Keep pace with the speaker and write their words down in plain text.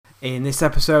In this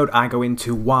episode, I go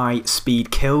into why speed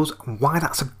kills, why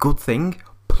that's a good thing,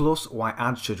 plus why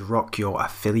ads should rock your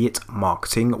affiliate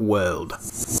marketing world.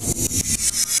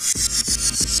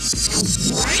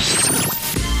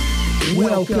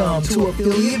 Welcome to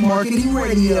Affiliate Marketing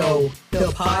Radio, the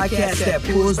podcast that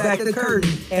pulls back the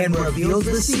curtain and reveals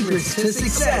the secrets to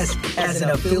success as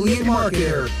an affiliate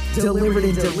marketer. Delivered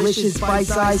in delicious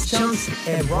bite-sized chunks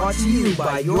and brought to you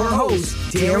by your host,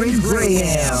 Darren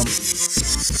Graham.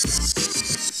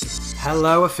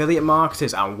 Hello affiliate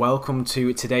marketers, and welcome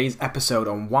to today's episode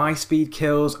on why speed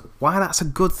kills, why that's a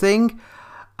good thing,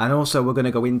 and also we're going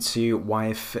to go into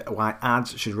why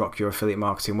ads should rock your affiliate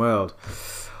marketing world.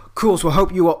 Cool, so I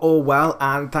hope you are all well,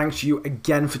 and thanks you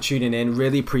again for tuning in.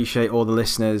 Really appreciate all the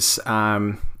listeners,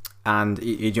 and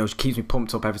it just keeps me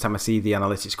pumped up every time I see the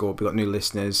analytics score. We've got new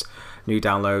listeners, new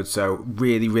downloads, so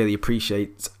really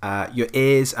appreciate your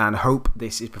ears and hope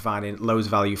this is providing loads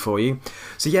of value for you.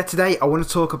 So yeah, today I want to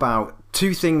talk about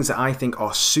two things that I think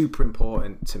are super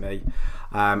important to me,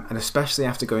 and especially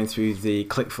after going through the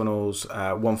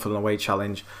ClickFunnels One Funnel Away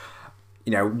challenge.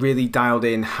 You know, really dialed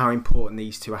in how important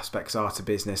these two aspects are to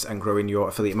business and growing your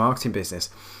affiliate marketing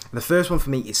business. And the first one for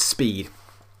me is speed.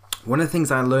 One of the things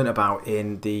I learned about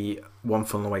in the One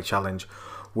Funnel Away challenge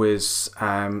was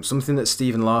something that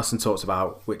Stephen Larson talked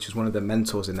about, which was one of the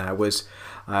mentors in there, was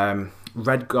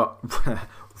red dot,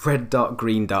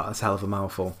 green dot. That's a hell of a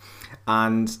mouthful.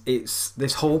 And it's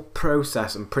this whole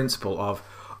process and principle of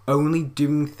only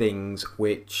doing things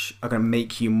which are going to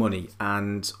make you money,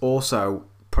 and also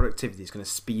productivity is going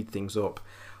to speed things up,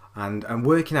 and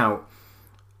working out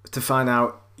to find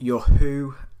out your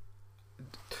who.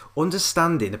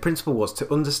 Understanding the principle was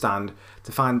to understand,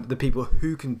 to find the people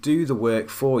who can do the work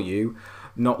for you,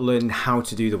 not learning how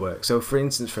to do the work. So for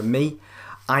instance, for me,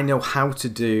 I know how to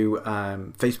do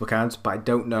Facebook ads, but I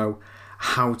don't know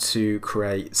how to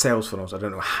create sales funnels. I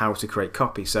don't know how to create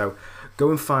copy. So go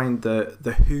and find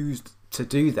the who's to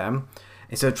do them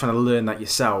instead of trying to learn that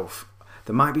yourself.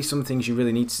 There might be some things you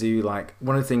really need to do, like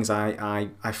one of the things I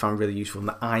found really useful and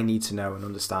that I need to know and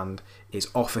understand is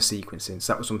offer sequencing.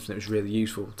 So that was something that was really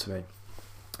useful to me.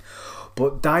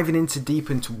 But diving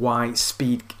deep into why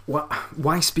speed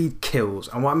kills,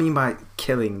 and what I mean by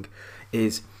killing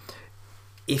is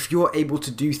if you're able to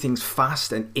do things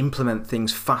fast and implement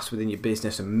things fast within your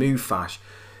business and move fast,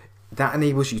 that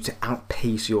enables you to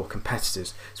outpace your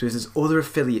competitors. So if there's other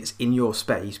affiliates in your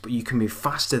space, but you can move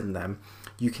faster than them,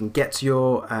 you can get to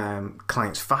your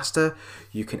clients faster,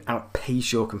 you can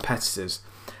outpace your competitors.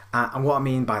 And what I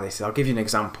mean by this, I'll give you an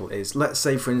example, is let's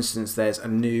say for instance there's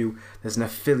an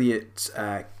affiliate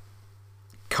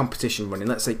competition running.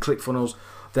 Let's say ClickFunnels,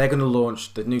 they're going to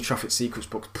launch the new Traffic Secrets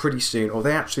books pretty soon, or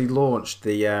they actually launched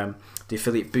the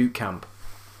affiliate bootcamp.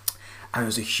 And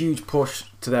there's a huge push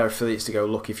to their affiliates to go,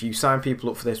 look, if you sign people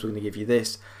up for this, we're going to give you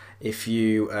this. If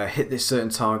you hit this certain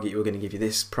target, we're going to give you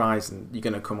this prize, and you're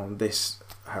going to come on this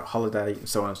holiday, and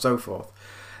so on and so forth.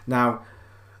 Now,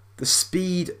 the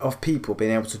speed of people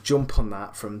being able to jump on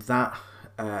that from that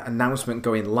announcement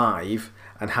going live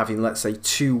and having, let's say,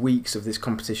 2 weeks of this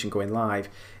competition going live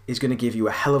is going to give you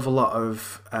a hell of a lot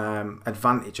of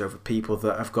advantage over people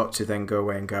that have got to then go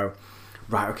away and go,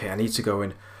 right, okay, I need to go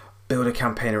and build a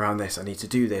campaign around this, I need to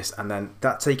do this, and then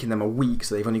that taking them a week,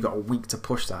 so they've only got a week to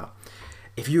push that.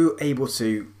 If you're able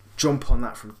to jump on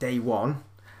that from day one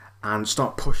and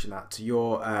start pushing that to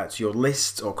your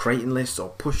lists, or creating lists, or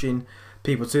pushing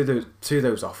people to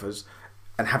those offers,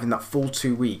 and having that full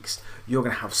 2 weeks, you're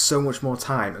going to have so much more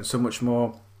time and so much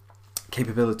more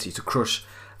capability to crush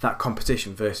that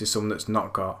competition versus someone that's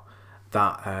not got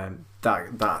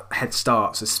that head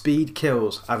start. So speed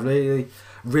kills. I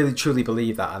really truly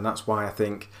believe that, and that's why I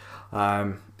think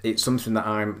it's something that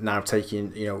I'm now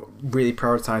taking, really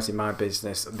prioritizing my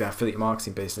business, the affiliate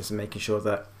marketing business, and making sure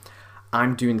that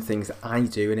I'm doing the things that I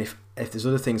do. And if there's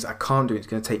other things I can't do, it's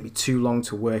going to take me too long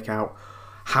to work out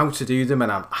how to do them,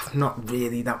 and I'm not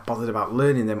really that bothered about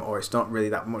learning them, or it's not really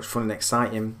that much fun and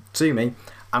exciting to me,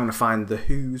 I'm going to find the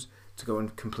who's to go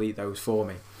and complete those for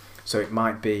me. So it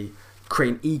might be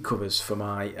creating e-covers for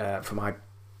my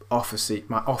offers,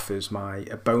 my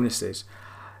bonuses.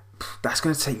 That's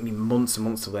going to take me months and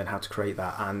months to learn how to create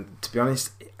that, and to be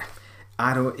honest,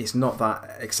 it's not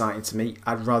that exciting to me.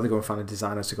 I'd rather go and find a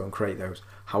designer to go and create those.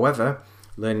 However,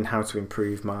 learning how to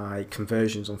improve my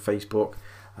conversions on Facebook,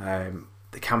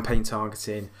 the campaign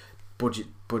targeting, budget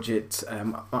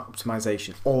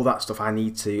optimization, all that stuff I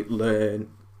need to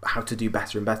learn how to do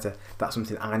better and better. That's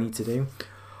something I need to do.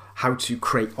 How to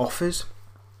create offers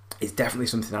is definitely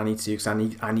something I need to do, because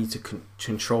I need to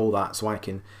control that, so I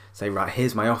can say, right,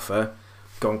 here's my offer,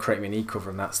 go and create me an e-cover,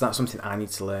 and that's something I need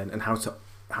to learn. And how to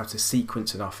to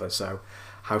sequence an offer, so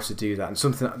how to do that, and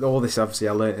something, all this obviously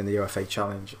I learned in the OFA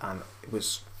challenge, and it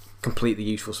was completely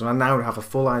useful. So I now have a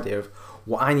full idea of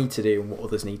what I need to do and what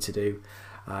others need to do,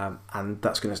 and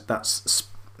that's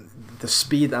the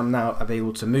speed that I'm now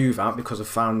able to move at, because I've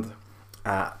found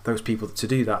those people to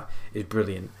do that, is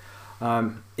brilliant.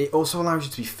 It also allows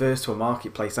you to be first to a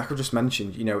marketplace. Like I just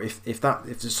mentioned, you know, if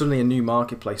there's suddenly a new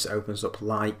marketplace that opens up,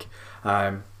 like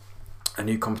a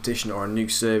new competition or a new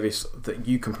service that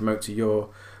you can promote to your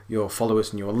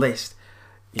followers and your list,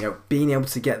 you know, being able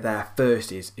to get there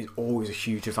first is always a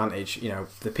huge advantage. You know,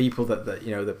 the people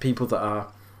that are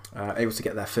able to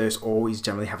get there first always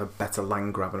generally have a better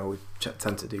land grab and always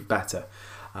tend to do better.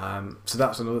 So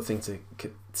that's another thing to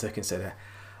consider.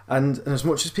 And as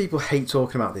much as people hate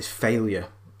talking about this failure,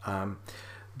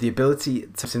 the ability to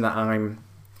something that I'm,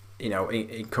 you know,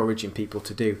 encouraging people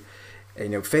to do, you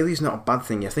know, failure is not a bad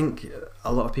thing. I think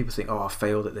a lot of people think, oh, I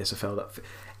failed at this, I failed at.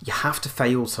 You have to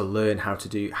fail to learn how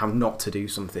not to do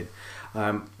something.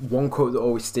 One quote that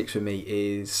always sticks with me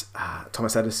is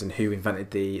Thomas Edison, who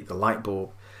invented the light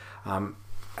bulb.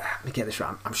 Let me get this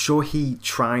right. I'm sure he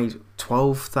tried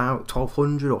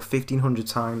 1,200 or 1,500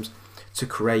 times to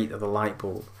create the light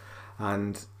bulb.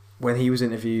 And when he was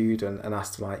interviewed and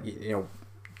asked, like, you know,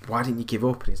 why didn't you give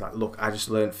up? And he's like, look, I just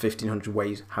learned 1,500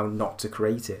 ways how not to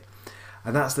create it.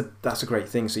 And that's a great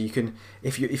thing. So you can,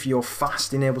 if you're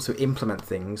fast in able to implement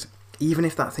things, even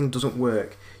if that thing doesn't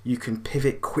work, you can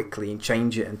pivot quickly and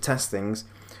change it and test things,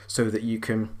 so that you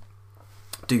can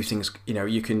do things. You know,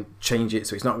 you can change it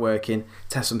so it's not working,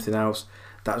 test something else,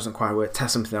 that doesn't quite work,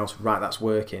 test something else, right, that's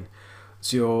working.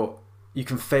 So you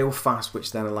can fail fast,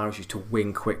 which then allows you to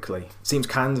win quickly. It seems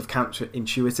kind of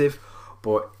counterintuitive,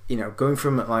 but you know, going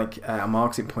from like a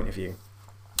marketing point of view,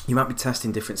 you might be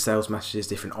testing different sales messages,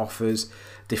 different offers,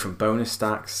 different bonus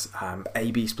stacks,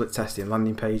 A/B split testing,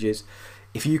 landing pages.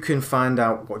 If you can find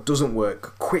out what doesn't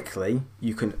work quickly,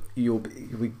 you're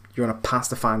on a path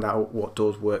to find out what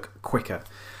does work quicker.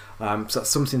 So that's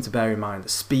something to bear in mind.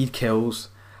 Speed kills.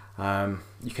 You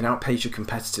can outpace your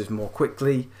competitors more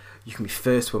quickly. You can be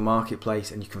first to a marketplace,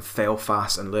 and you can fail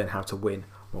fast and learn how to win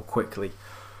more quickly.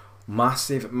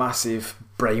 Massive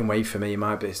brainwave for me in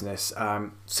my business.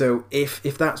 So if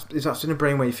that's been a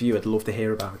brainwave for you, I'd love to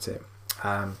hear about it.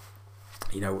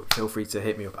 You know, feel free to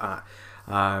hit me up at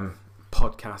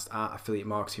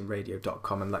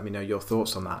podcast@affiliatemarketingradio.com and let me know your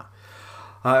thoughts on that.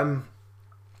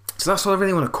 So that's all I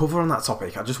really want to cover on that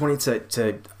topic. I just wanted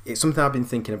to it's something I've been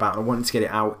thinking about, and I wanted to get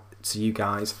it out to you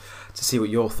guys to see what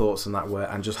your thoughts on that were,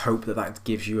 and just hope that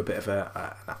gives you a bit of an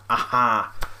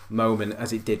aha moment,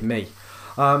 as it did me.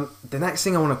 The next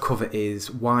thing I want to cover is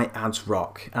why ads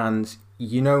rock. And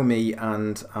you know me,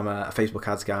 and I'm a Facebook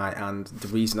ads guy, and the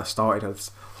reason I started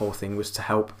this whole thing was to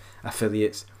help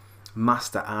affiliates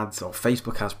master ads, or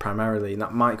Facebook ads primarily, and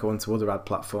that might go into other ad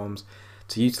platforms,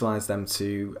 to utilize them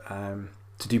to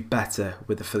do better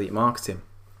with affiliate marketing.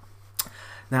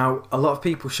 Now, a lot of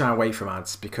people shy away from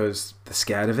ads because they're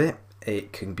scared of it.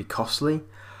 It can be costly,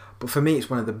 but for me, it's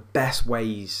one of the best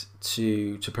ways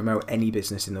to promote any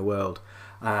business in the world.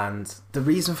 And the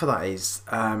reason for that is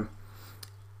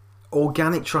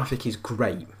organic traffic is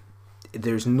great.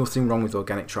 There's nothing wrong with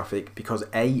organic traffic, because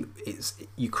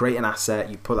you create an asset,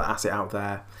 you put that asset out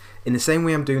there. In the same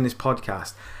way I'm doing this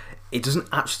podcast, it doesn't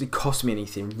actually cost me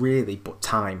anything really but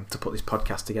time to put this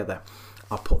podcast together.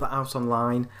 I'll put that out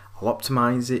online, I'll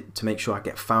optimize it to make sure I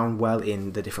get found well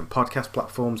in the different podcast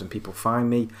platforms and people find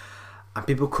me, and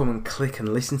people come and click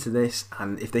and listen to this.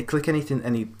 And if they click any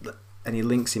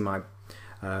links in my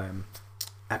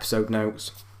episode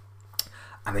notes,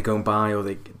 and they go and buy, or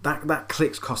that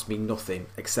clicks cost me nothing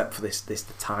except for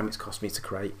the time it's cost me to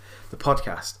create the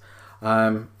podcast.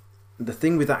 The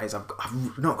thing with that is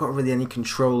I've not got really any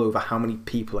control over how many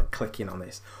people are clicking on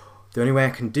this. The only way I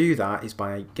can do that is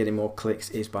by getting more clicks,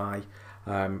 is by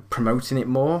promoting it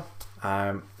more,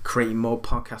 creating more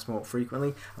podcasts more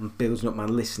frequently, and building up my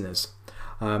listeners.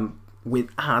 With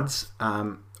ads,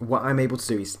 what I'm able to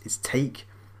do is take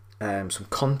some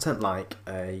content like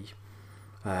an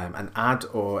ad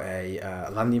or a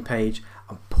landing page,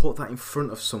 and put that in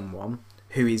front of someone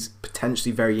who is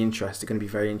potentially going to be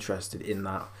very interested in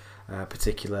that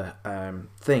particular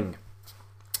thing.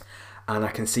 And I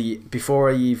can see, before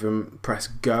I even press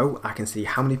go, I can see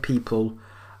how many people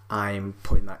I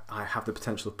have the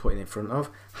potential of putting in front of,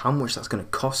 how much that's going to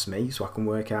cost me, so I can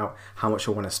work out how much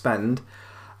I want to spend.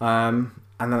 And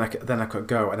then I could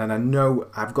go, and then I know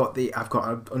I've got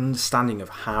an understanding of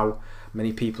how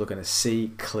many people are going to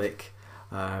see, click,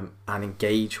 and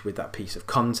engage with that piece of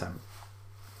content.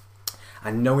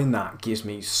 And knowing that gives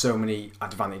me so many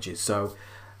advantages. So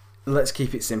let's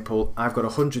keep it simple. I've got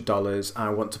 $100. I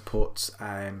want to put,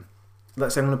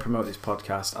 let's say I'm going to promote this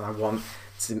podcast, and I want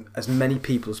as many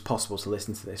people as possible to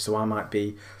listen to this. So I might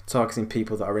be targeting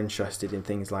people that are interested in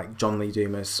things like John Lee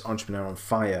Dumas, Entrepreneur on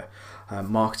Fire,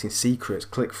 Marketing Secrets,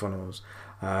 ClickFunnels,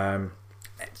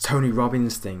 Tony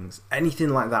Robbins things, anything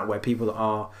like that, where people that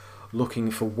are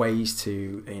looking for ways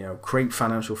to create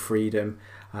financial freedom,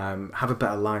 have a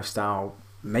better lifestyle,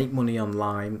 make money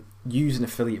online, using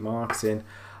affiliate marketing,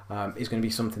 is going to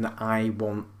be something that I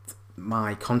want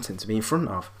my content to be in front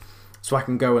of. So I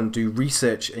can go and do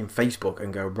research in Facebook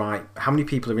and go, right, how many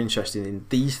people are interested in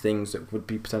these things that would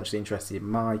be potentially interested in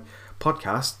my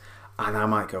podcast? And I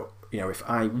might go, if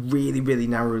I really, really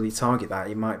narrowly target that,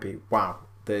 it might be, wow,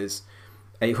 there's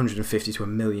 850 to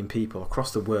 1 million people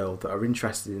across the world that are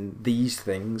interested in these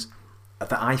things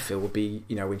that I feel would be,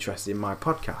 interested in my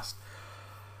podcast.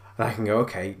 And I can go,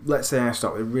 okay, let's say I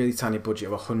start with a really tiny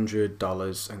budget of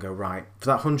 $100 and go, right, for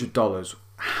that $100,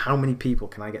 how many people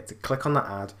can I get to click on that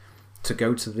ad, to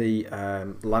go to the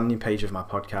landing page of my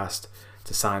podcast,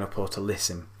 to sign up or to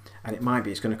listen? And it might be,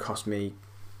 it's going to cost me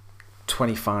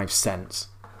 25 cents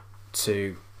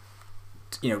to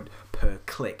per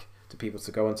click to people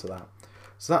to go onto that.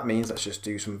 So that means, let's just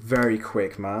do some very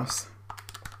quick maths.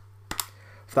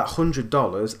 For that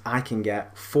 $100, I can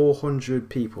get 400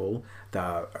 people that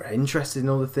are interested in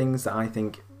all the things that I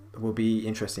think will be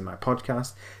interesting in my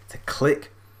podcast to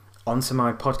click onto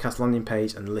my podcast landing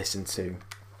page and listen to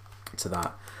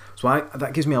that. So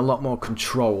that gives me a lot more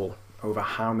control over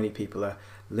how many people are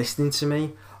listening to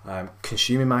me,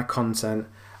 consuming my content,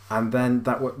 and then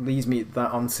what leads me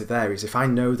onto there is, if I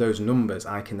know those numbers,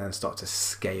 I can then start to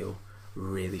scale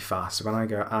really fast. So when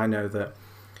I know that,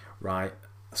 right,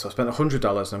 so I spent $100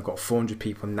 and I've got 400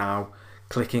 people now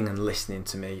clicking and listening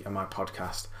to me and my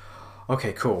podcast.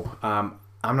 Okay, cool. I'm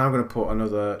now going to put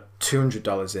another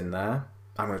 $200 in there.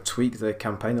 I'm going to tweak the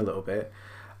campaign a little bit,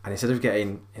 and instead of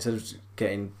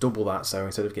getting double that, so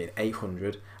instead of getting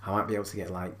 800, I might be able to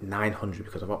get like 900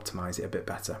 because I've optimized it a bit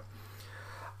better.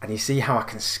 And you see how I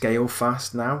can scale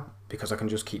fast now, because I can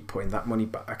just keep putting that money,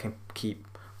 but I can keep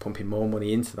pumping more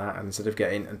money into that, and instead of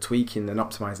getting and tweaking and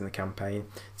optimizing the campaign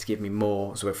to give me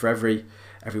more. So for every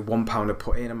 £1 I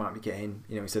put in, I might be getting,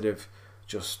 instead of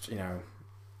just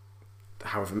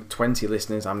however 20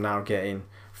 listeners, I'm now getting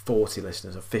 40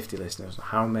 listeners or 50 listeners.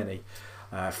 How many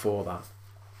for that?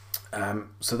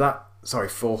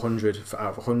 400 out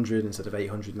of 100 instead of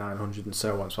 800, 900, and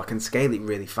so on. So I can scale it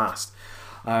really fast.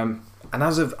 And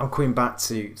as I'm coming back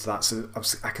to that, so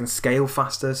I can scale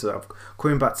faster. So I'm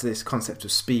coming back to this concept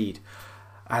of speed.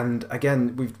 And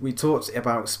again, we talked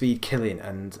about speed killing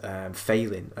and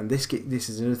failing. And this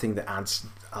is another thing that ads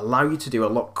allow you to do a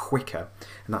lot quicker,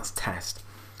 and that's test.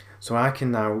 So I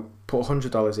can now put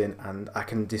 $100 in, and I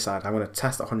can decide I'm going to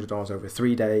test that $100 over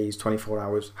 3 days, 24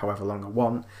 hours, however long I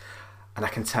want. And I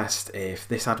can test if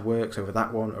this ad works over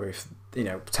that one, or if,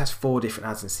 test 4 different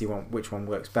ads and see which one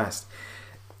works best.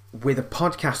 With a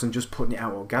podcast and just putting it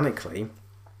out organically,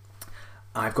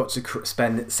 I've got to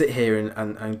sit here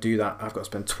and do that. I've got to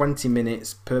spend 20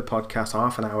 minutes per podcast,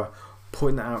 half an hour,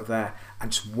 putting that out there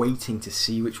and just waiting to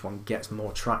see which one gets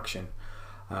more traction,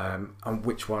 and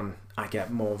which one I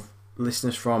get more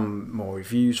listeners from, more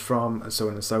reviews from, and so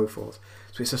on and so forth.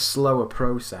 So it's a slower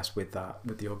process with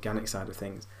the organic side of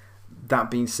things.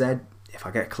 That being said, if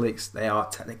I get clicks, they are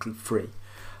technically free.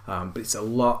 But it's a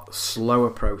lot slower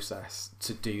process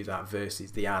to do that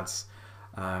versus the ads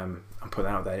and put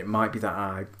out there. It might be that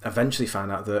I eventually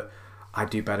find out that I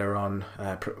do better on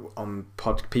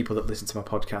people that listen to my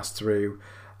podcast through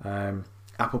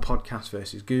Apple Podcasts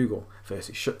versus Google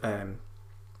versus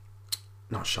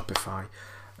not Shopify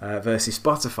versus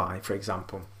Spotify, for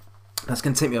example. That's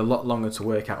going to take me a lot longer to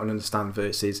work out and understand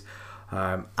versus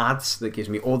ads that gives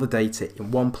me all the data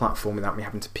in one platform without me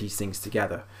having to piece things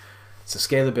together. So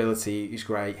scalability is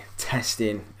great,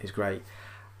 testing is great.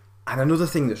 And another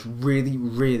thing that's really,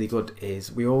 really good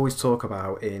is we always talk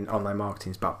about in online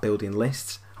marketing is about building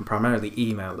lists, and primarily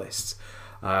email lists,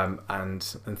 and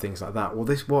things like that.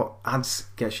 Well, what ads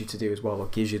gets you to do as well, or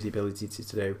gives you the ability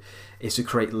to do, is to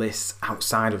create lists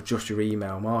outside of just your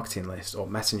email marketing list or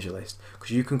messenger list,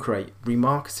 because you can create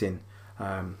remarketing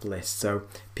lists. So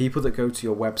people that go to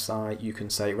your website, you can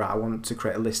say, right, I want to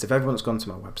create a list of everyone that's gone to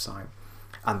my website.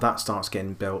 And that starts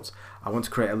getting built. I want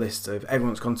to create a list of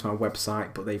everyone that's gone to my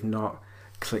website, but they've not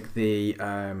clicked the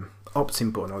opt-in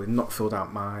button, or they've not filled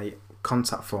out my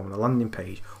contact form on the landing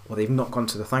page, or they've not gone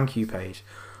to the thank you page.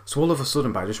 So all of a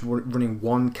sudden, by just running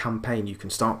one campaign, you can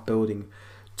start building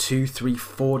 2, 3,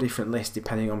 4 different lists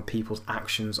depending on people's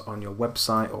actions on your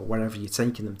website or wherever you're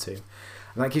taking them to.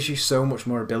 And that gives you so much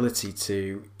more ability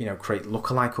to, create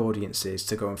lookalike audiences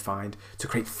to go and find, to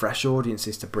create fresh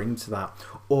audiences to bring to that,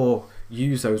 or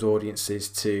use those audiences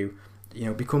to,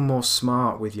 become more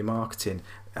smart with your marketing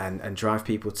and drive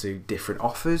people to different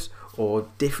offers or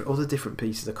other different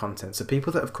pieces of content. So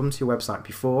people that have come to your website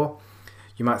before,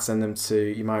 you might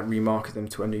remarket them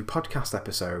to a new podcast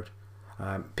episode.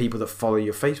 People that follow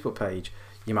your Facebook page,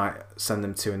 you might send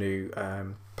them to a new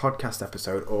podcast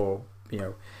episode, or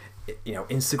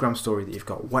Instagram story that you've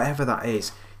got. Whatever that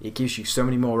is, it gives you so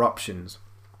many more options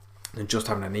than just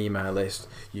having an email list.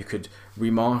 You could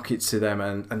remarket to them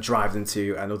and drive them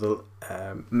to another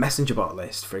messenger bot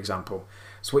list, for example.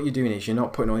 So what you're doing is you're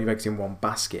not putting all your eggs in one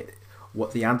basket.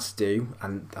 What the ads do,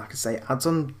 and I can say ads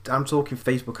on, I'm talking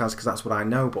Facebook ads because that's what I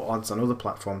know, but ads on other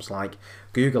platforms like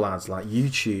Google ads, like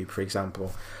YouTube, for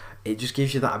example, it just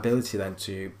gives you that ability then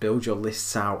to build your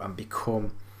lists out and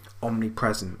become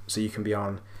omnipresent. So you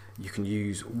can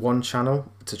use one channel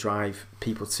to drive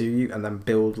people to you, and then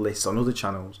build lists on other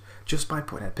channels just by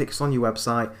putting a pixel on your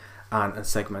website and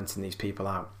segmenting these people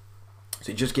out.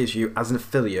 So it just gives you, as an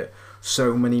affiliate,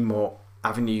 so many more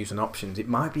avenues and options. It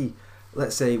might be,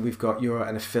 let's say you're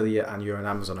an affiliate and you're an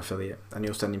Amazon affiliate, and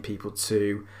you're sending people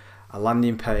to a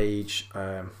landing page,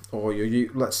 or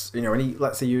let's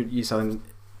say you're selling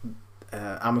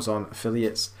Amazon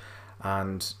affiliates,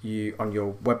 and you on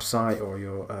your website or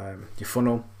your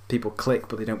funnel, people click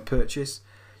but they don't purchase.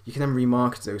 You can then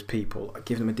remarket to those people,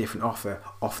 give them a different offer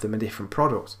them a different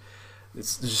product. There's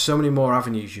so many more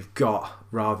avenues you've got,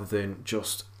 rather than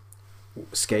just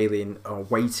scaling or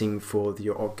waiting for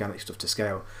your organic stuff to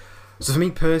scale. So for me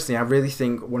personally, I really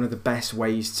think one of the best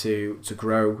ways to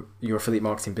grow your affiliate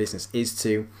marketing business is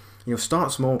to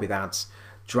start small with ads,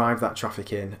 drive that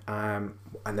traffic in, and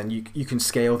then you can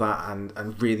scale that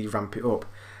and really ramp it up.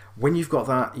 When you've got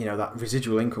that that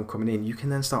residual income coming in, you can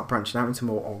then start branching out into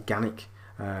more organic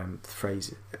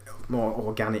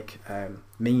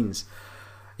means.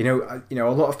 A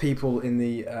lot of people in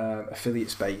the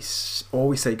affiliate space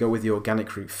always say go with the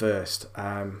organic route first,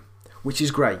 which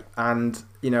is great. And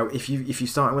if you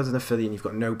start with an affiliate and you've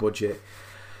got no budget,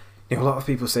 a lot of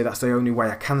people say that's the only way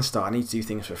I can start. I need to do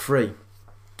things for free.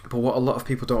 But what a lot of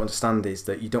people don't understand is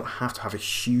that you don't have to have a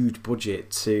huge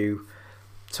budget to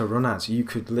run ads. You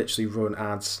could literally run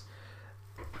ads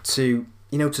to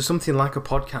something like a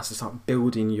podcast to start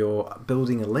building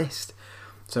a list.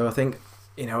 So I think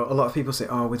a lot of people say,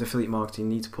 with affiliate marketing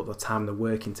you need to put the time and the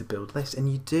work in to build lists,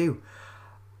 and you do.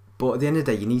 But at the end of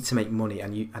the day, you need to make money,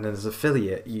 and as an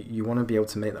affiliate, you want to be able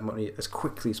to make that money as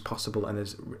quickly as possible and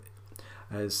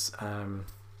as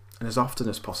often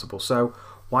as possible. So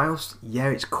whilst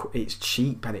it's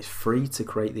cheap and it's free to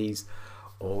create these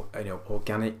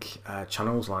organic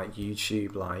channels like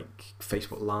YouTube, like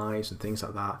Facebook Lives and things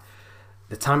like that,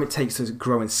 the time it takes to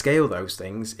grow and scale those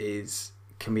things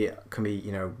can be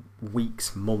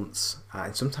weeks, months,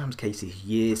 in sometimes cases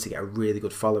years to get a really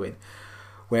good following.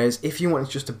 Whereas if you want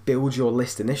just to build your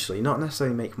list initially, not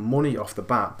necessarily make money off the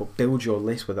bat, but build your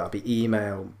list, whether that be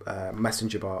email,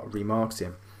 messenger bot,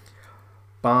 remarketing,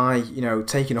 by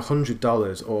taking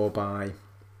 $100 or by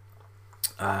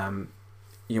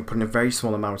putting a very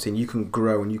small amount in, you can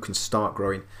grow, and you can start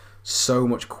growing so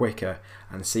much quicker,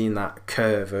 and seeing that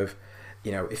curve of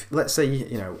if let's say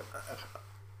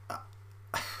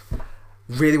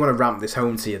really want to ramp this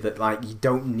home to you, that you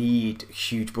don't need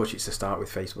huge budgets to start with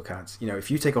Facebook ads. If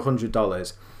you take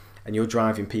 $100 and you're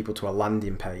driving people to a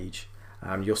landing page,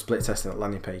 you're split testing that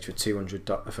landing page for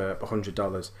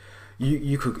 $100,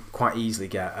 you could quite easily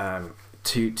get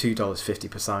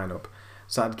 $2.50 per sign up.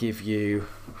 So that'd give you,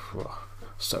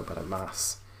 so bad at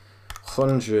maths,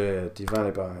 100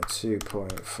 divided by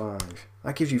 2.5,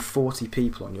 that gives you 40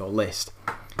 people on your list.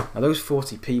 Now those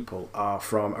 40 people are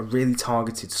from a really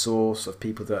targeted source of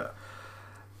people that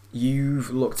you've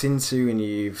looked into, and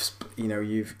you've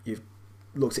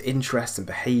looked at interests and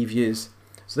behaviours.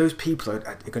 So those people are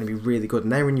going to be really good,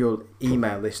 and they're in your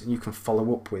email list, and you can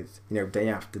follow up with day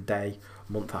after day,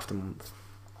 month after month.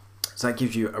 So that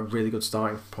gives you a really good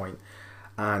starting point,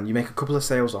 and you make a couple of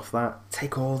sales off that.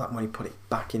 Take all that money, put it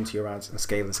back into your ads, and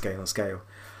scale and scale and scale.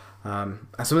 And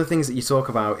some of the things that you talk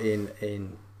about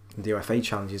in the OFA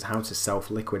challenge is how to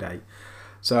self-liquidate.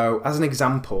 So as an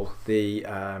example,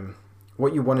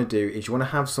 what you want to do is you want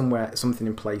to have something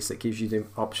in place that gives you the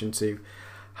option to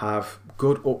have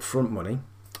good upfront money.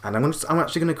 And I'm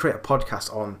actually going to create a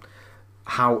podcast on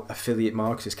how affiliate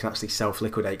marketers can actually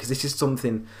self-liquidate, because this is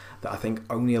something that I think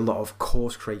only a lot of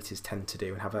course creators tend to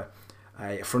do, and have a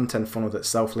front-end funnel that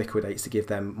self-liquidates to give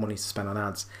them money to spend on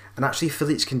ads. And actually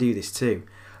affiliates can do this too.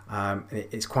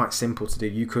 It's quite simple to do.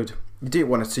 You do it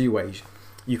one of two ways.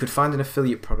 you could find an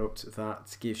affiliate product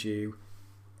that gives you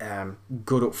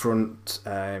good upfront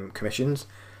commissions.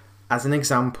 As an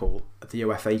example, the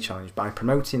OFA challenge, by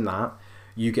promoting that,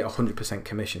 you get 100%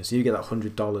 commission. So you get that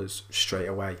 $100 straight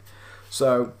away.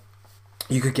 So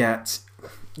you could get,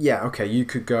 you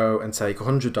could go and take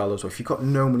 $100, or if you've got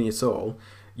no money at all,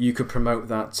 you could promote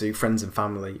that to friends and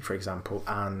family, for example,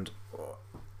 and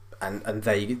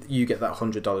you get that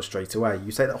 $100 straight away.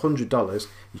 You take that $100,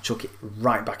 you chuck it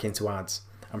right back into ads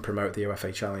and promote the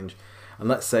OFA challenge. And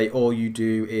let's say all you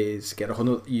do is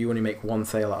you only make one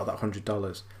sale out of that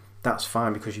 $100. That's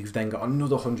fine, because you've then got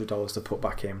another $100 to put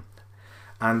back in,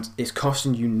 and it's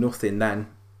costing you nothing. Then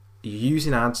you're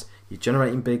using ads, you're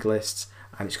generating big lists,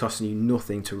 and it's costing you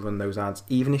nothing to run those ads.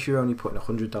 Even if you're only putting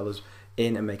 $100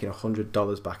 in and making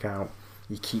 $100 back out,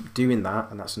 you keep doing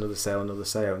that, and that's another sale,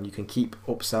 and you can keep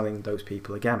upselling those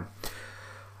people again.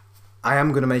 I am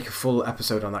going to make a full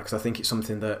episode on that, because I think it's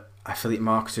something that affiliate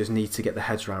marketers need to get their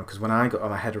heads around, because when I got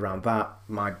my head around that,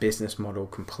 my business model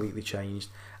completely changed,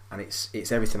 and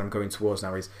it's everything I'm going towards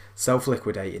now is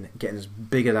self-liquidating, getting as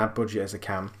big an ad budget as I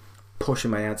can,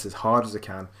 pushing my ads as hard as I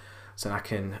can, so I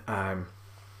can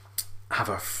have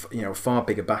a far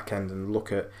bigger back end and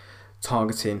look at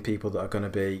targeting people that are going to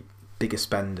be bigger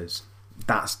spenders.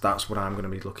 That's what I'm going to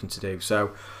be looking to do.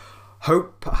 So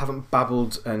hope I haven't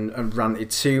babbled and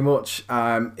ranted too much.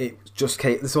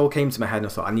 This all came to my head, and I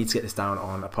thought I need to get this down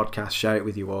on a podcast, share it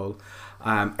with you all.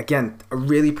 Again, I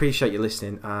really appreciate you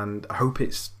listening, and I hope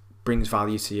it brings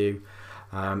value to you.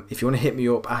 If you want to hit me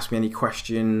up, ask me any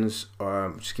questions,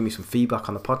 or just give me some feedback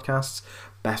on the podcasts,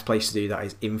 best place to do that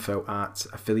is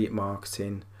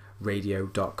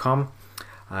info@affiliatemarketingradio.com.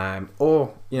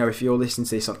 Or if you're listening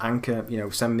to this on Anchor,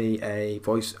 send me a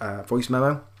voice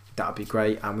memo. That'd be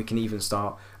great, and we can even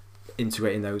start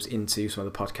integrating those into some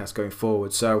of the podcasts going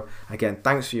forward. So again,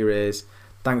 thanks for your ears,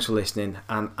 thanks for listening,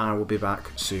 and I will be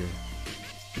back soon.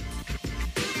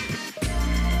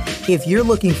 If you're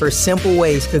looking for simple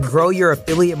ways to grow your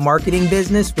affiliate marketing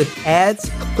business with ads,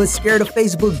 but scared of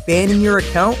Facebook banning your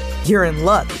account, you're in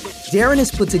luck. Darren has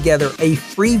put together a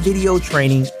free video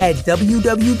training at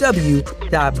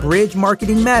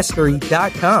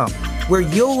www.bridgemarketingmastery.com, where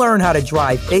you'll learn how to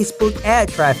drive Facebook ad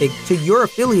traffic to your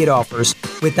affiliate offers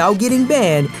without getting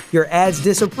banned, your ads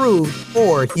disapproved,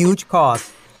 or huge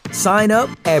costs. Sign up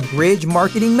at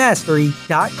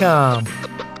bridgemarketingmastery.com.